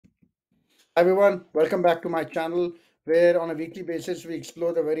Everyone, welcome back to my channel where on a weekly basis we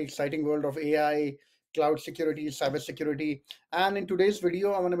explore the very exciting world of AI, cloud security, cybersecurity. And in today's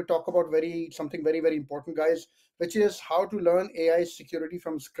video, I'm going to talk about something very important, guys, which is how to learn AI security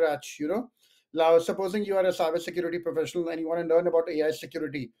from scratch. Now, supposing you are a cybersecurity professional and you want to learn about AI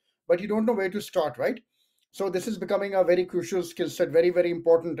security, but you don't know where to start, right? So this is becoming a very crucial skill set, very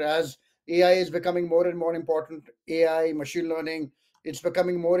important as AI is becoming more and more important. AI, machine learning, it's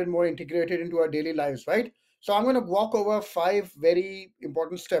becoming more and more integrated into our daily lives, right? So I'm going to walk over five very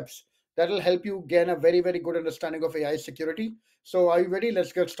important steps that will help you gain a very good understanding of AI security. So are you ready?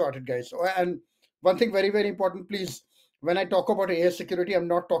 Let's get started, guys. And one thing very important, please. When I talk about AI security, I'm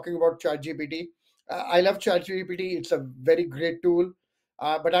not talking about ChatGPT. I love ChatGPT. It's a very great tool.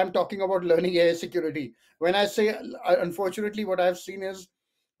 But I'm talking about learning AI security. When I say, unfortunately, what I've seen is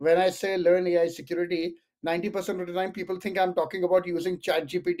when I say learn AI security, 90% of the time people think I'm talking about using chat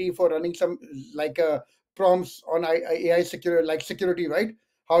gpt for running some like prompts on AI security, like security, right?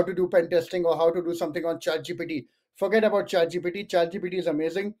 How to do pen testing or how to do something on chat gpt. Forget about chat gpt is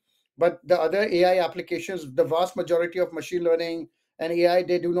amazing, but the other AI applications, the vast majority of machine learning and AI,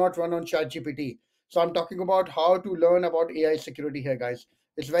 they do not run on chat gpt. So I'm talking about how to learn about AI security here, guys.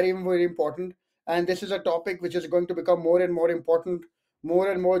 It's very important, and this is a topic which is going to become more and more important.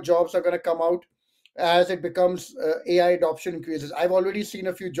 More and more jobs are going to come out as it becomes AI adoption increases. I've already seen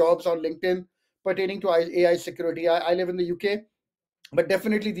a few jobs on LinkedIn pertaining to AI security. I live in the UK, but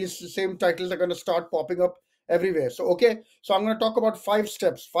definitely these same titles are going to start popping up everywhere. So, okay, so I'm going to talk about five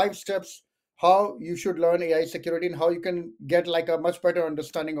steps how you should learn AI security and how you can get like a much better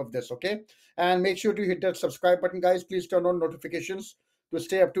understanding of this. Okay, and make sure to hit that subscribe button, guys. Please turn on notifications to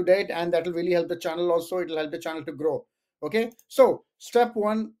stay up to date, and that will really help the channel. Also, it will help the channel to grow. Okay, so step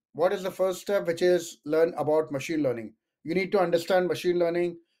one, what is the first step, which is learn about machine learning. You need to understand machine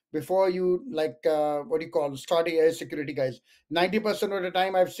learning before you like what do you call start AI security, guys. 90% of the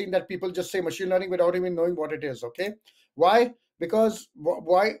time I've seen that people just say machine learning without even knowing what it is. Okay, why? Because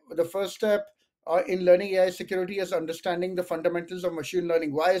why the first step in learning AI security is understanding the fundamentals of machine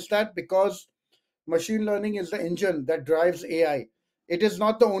learning. Why is that? Because machine learning is the engine that drives AI. It is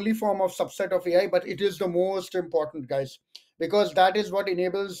not the only form of subset of AI, but it is the most important, guys, because that is what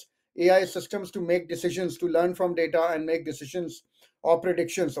enables AI systems to make decisions, to learn from data and make decisions or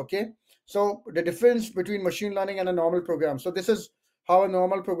predictions. Okay. So the difference between machine learning and a normal program. So this is how a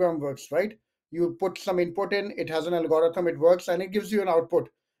normal program works, right? You put some input in, it has an algorithm, it works, and it gives you an output.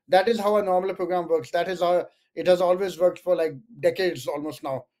 That is how a normal program works. That is how it has always worked for like decades almost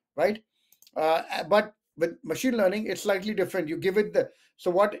now, right? But with machine learning, it's slightly different. You give it the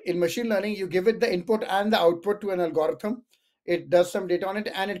so what in machine learning, you give it the input and the output to an algorithm. It does some data on it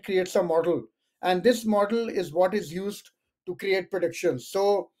and it creates a model. And this model is what is used to create predictions.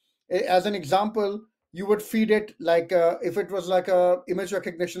 So, as an example, you would feed it like if it was like a image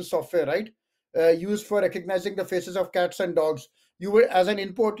recognition software, right? Used for recognizing the faces of cats and dogs. You would, as an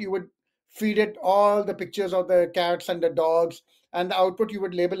input, you would feed it all the pictures of the cats and the dogs, and the output you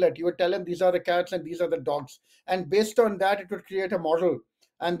would label it. You would tell them these are the cats and these are the dogs, and based on that it would create a model,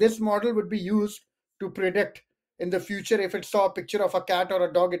 and this model would be used to predict in the future. If it saw a picture of a cat or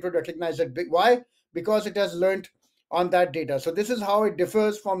a dog, it would recognize it. Why? Because it has learned on that data. So this is how it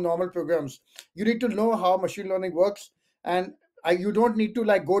differs from normal programs. You need to know how machine learning works, and you don't need to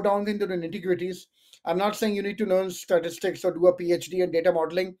like go down into the nitty-gritties. I'm not saying you need to learn statistics or do a PhD in data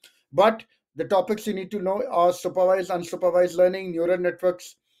modeling, but the topics you need to know are supervised, unsupervised learning, neural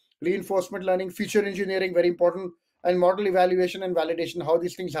networks, reinforcement learning, feature engineering, very important, and model evaluation and validation, how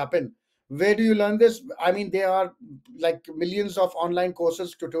these things happen. Where do you learn this? I mean, there are like millions of online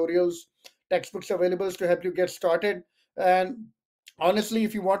courses, tutorials, textbooks available to help you get started. And honestly,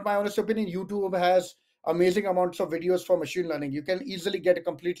 if you want my honest opinion, YouTube has amazing amounts of videos for machine learning. You can easily get a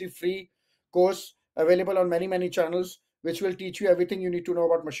completely free course available on many channels, which will teach you everything you need to know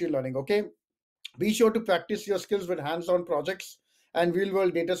about machine learning. Okay, be sure to practice your skills with hands-on projects and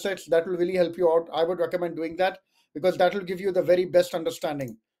real-world data sets. That will really help you out. I would recommend doing that because that will give you the very best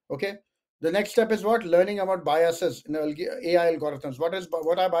understanding. Okay. The next step is what? Learning about biases in AI algorithms.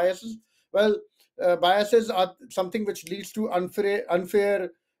 What are biases? Well, biases are something which leads to unfair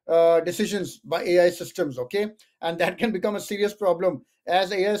decisions by AI systems. Okay, and that can become a serious problem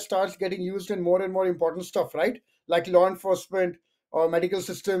as AI starts getting used in more and more important stuff, right? Like law enforcement or medical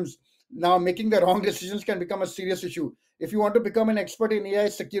systems. Now, making the wrong decisions can become a serious issue. If you want to become an expert in AI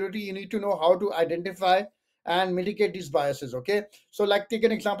security, you need to know how to identify and mitigate these biases. Okay. So, like, take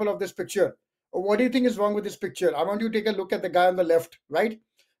an example of this picture. What do you think is wrong with this picture? I want you to take a look at the guy on the left, right?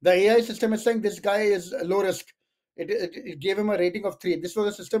 The AI system is saying this guy is low risk. It gave him a rating of 3. This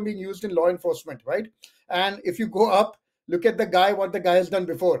was a system being used in law enforcement, right? And if you go up, look at the guy, what the guy has done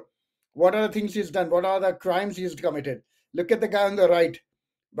before. What are the things he's done? What are the crimes he's committed? Look at the guy on the right,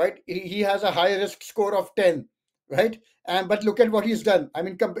 right? He has a high risk score of 10, right? And but look at what he's done. I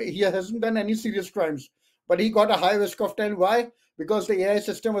mean, he hasn't done any serious crimes, but he got a high risk of 10. Why? Because the AI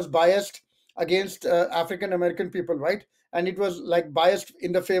system was biased against African American people, right? And it was like biased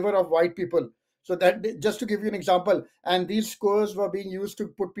in the favor of white people. So that, just to give you an example, and these scores were being used to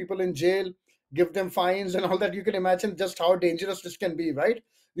put people in jail, give them fines and all that. You can imagine just how dangerous this can be, right?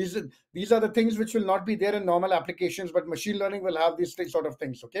 These are, these are the things which will not be there in normal applications, but machine learning will have these sort of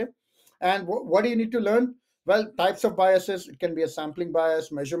things. Okay, and what do you need to learn? Well, types of biases. It can be a sampling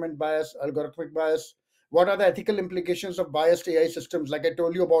bias, measurement bias, algorithmic bias. What are the ethical implications of biased AI systems? Like I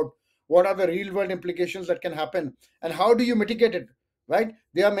told you about, what are the real world implications that can happen, and how do you mitigate it? Right?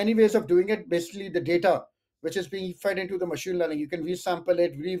 There are many ways of doing it. Basically, the data which is being fed into the machine learning, you can resample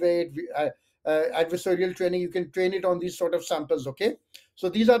it, reweigh it, adversarial training. You can train it on these sort of samples. Okay, so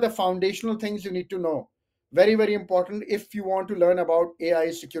these are the foundational things you need to know. Very, very important if you want to learn about AI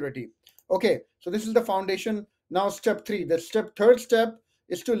security. Okay, so this is the foundation. Now, step 3. The third step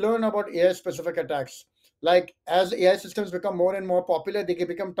is to learn about AI specific attacks. Like as AI systems become more and more popular, they can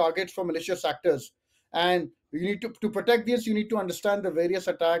become targets for malicious actors. And you need to protect this, you need to understand the various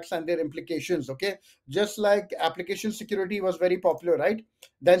attacks and their implications. Okay, just like application security was very popular, right?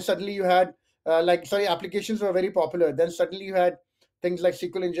 Then suddenly you had applications were very popular. Then suddenly you had things like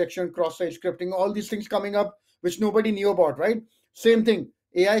SQL injection, cross-site scripting, all these things coming up which nobody knew about, right? Same thing.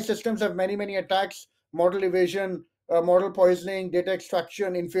 AI systems have many, many attacks: model evasion, model poisoning, data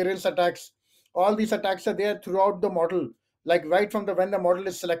extraction, inference attacks. All these attacks are there throughout the model. Like right from the when the model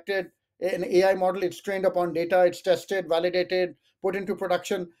is selected, an AI model, it's trained upon data, it's tested, validated, put into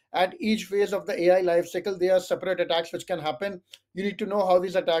production. At each phase of the AI lifecycle, there are separate attacks which can happen. You need to know how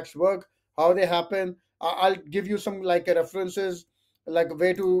these attacks work, how they happen. I'll give you some like references, like a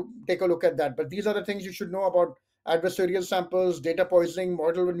way to take a look at that. But these are the things you should know about: adversarial samples, data poisoning,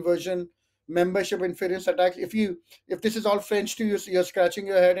 model inversion, membership inference attacks. If this is all French to you, so you're scratching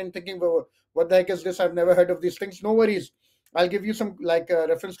your head and thinking, well, what the heck is this? I've never heard of these things. No worries. I'll give you some like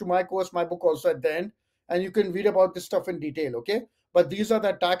reference to my course, my book also at the end, and you can read about this stuff in detail. Okay, but these are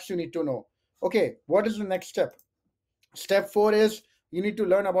the attacks you need to know. Okay, what is the next step? Step 4 is you need to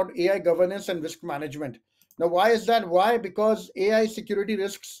learn about AI governance and risk management. Now, why is that? Why? Because AI security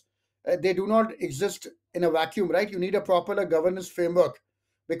risks, they do not exist in a vacuum, right? You need a proper governance framework,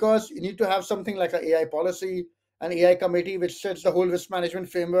 because you need to have something like an AI policy, an AI committee which sets the whole risk management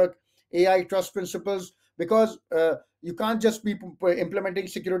framework, AI trust principles. Because you can't just be implementing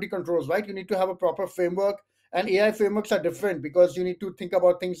security controls, right? You need to have a proper framework, and AI frameworks are different because you need to think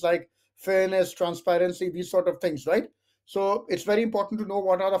about things like fairness, transparency, these sort of things, right? So it's very important to know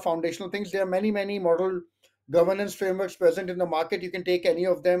what are the foundational things. There are many, many model governance frameworks present in the market. You can take any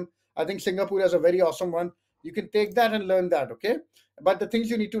of them. I think Singapore has a very awesome one. You can take that and learn that, okay? But the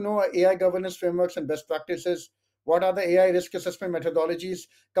things you need to know are AI governance frameworks and best practices. What are the AI risk assessment methodologies?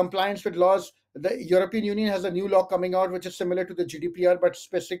 Compliance with laws. The European Union has a new law coming out which is similar to the GDPR, but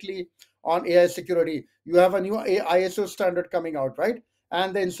specifically on AI security. You have a new ISO standard coming out, right?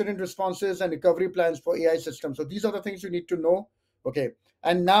 And the incident responses and recovery plans for AI systems. So these are the things you need to know. Okay.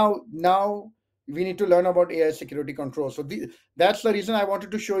 And now we need to learn about AI security control. So that's the reason I wanted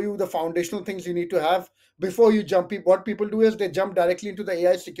to show you the foundational things you need to have before you jump. What people do is they jump directly into the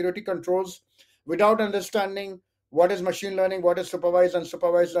AI security controls without understanding what is machine learning, what is supervised and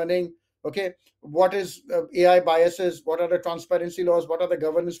unsupervised learning. Okay, what is AI biases, what are the transparency laws, what are the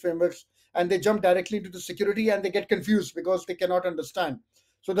governance frameworks, and they jump directly into the security and they get confused because they cannot understand.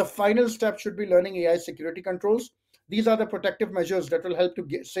 So the final step should be learning AI security controls. These are the protective measures that will help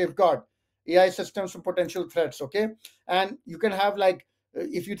to safeguard AI systems from potential threats. Okay, and you can have like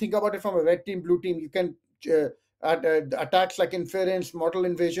if you think about it from a red team, blue team, you can attacks like inference, model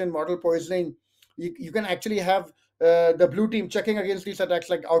invasion, model poisoning. You can actually have the blue team checking against these attacks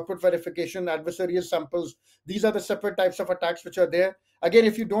like output verification, adversarial samples. These are the separate types of attacks which are there. Again,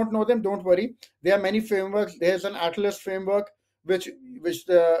 if you don't know them, don't worry. There are many frameworks. There's an Atlas framework which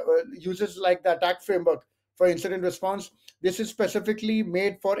uses like the attack framework for incident response. This is specifically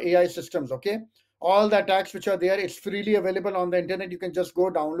made for AI systems. Okay, all the attacks which are there, it's freely available on the internet. You can just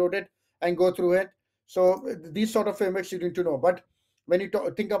go download it and go through it. So these sort of frameworks you need to know. But when you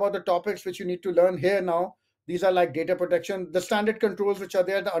think about the topics which you need to learn here now, these are like data protection, the standard controls which are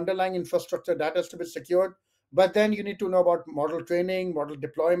there, the underlying infrastructure that has to be secured. But then you need to know about model training, model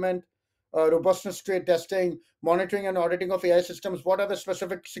deployment, robustness trade testing, monitoring and auditing of AI systems. What are the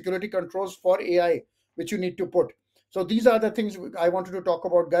specific security controls for AI which you need to put? So these are the things I wanted to talk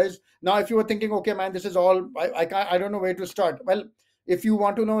about, guys. Now, if you were thinking, okay, man, this is all, I can't, I don't know where to start. Well, if you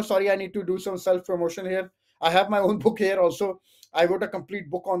want to know, sorry, I need to do some self promotion here. I have my own book here also. I wrote a complete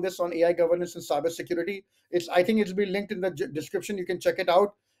book on this, on AI governance and cybersecurity. I think it's been linked in the description. You can check it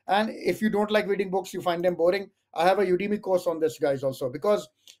out. And if you don't like reading books, you find them boring, I have a Udemy course on this, guys, also, because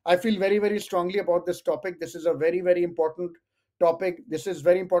I feel very, very strongly about this topic. This is a very, very important topic. This is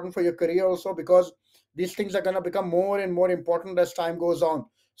very important for your career also, because these things are going to become more and more important as time goes on.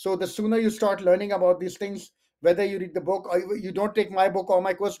 So the sooner you start learning about these things, whether you read the book or you don't take my book or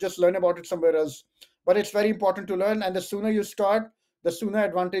my course, just learn about it somewhere else. But it's very important to learn, and the sooner you start, the sooner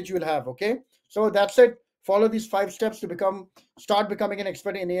advantage you'll have. Okay, so that's it. Follow these 5 steps to start becoming an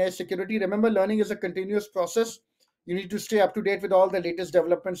expert in AI security. Remember, learning is a continuous process. You need to stay up to date with all the latest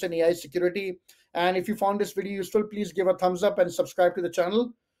developments in AI security. And if you found this video useful, please give a thumbs up and subscribe to the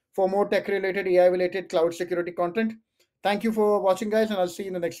channel for more tech related, AI related, cloud security content. Thank you for watching, guys, and I'll see you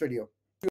in the next video.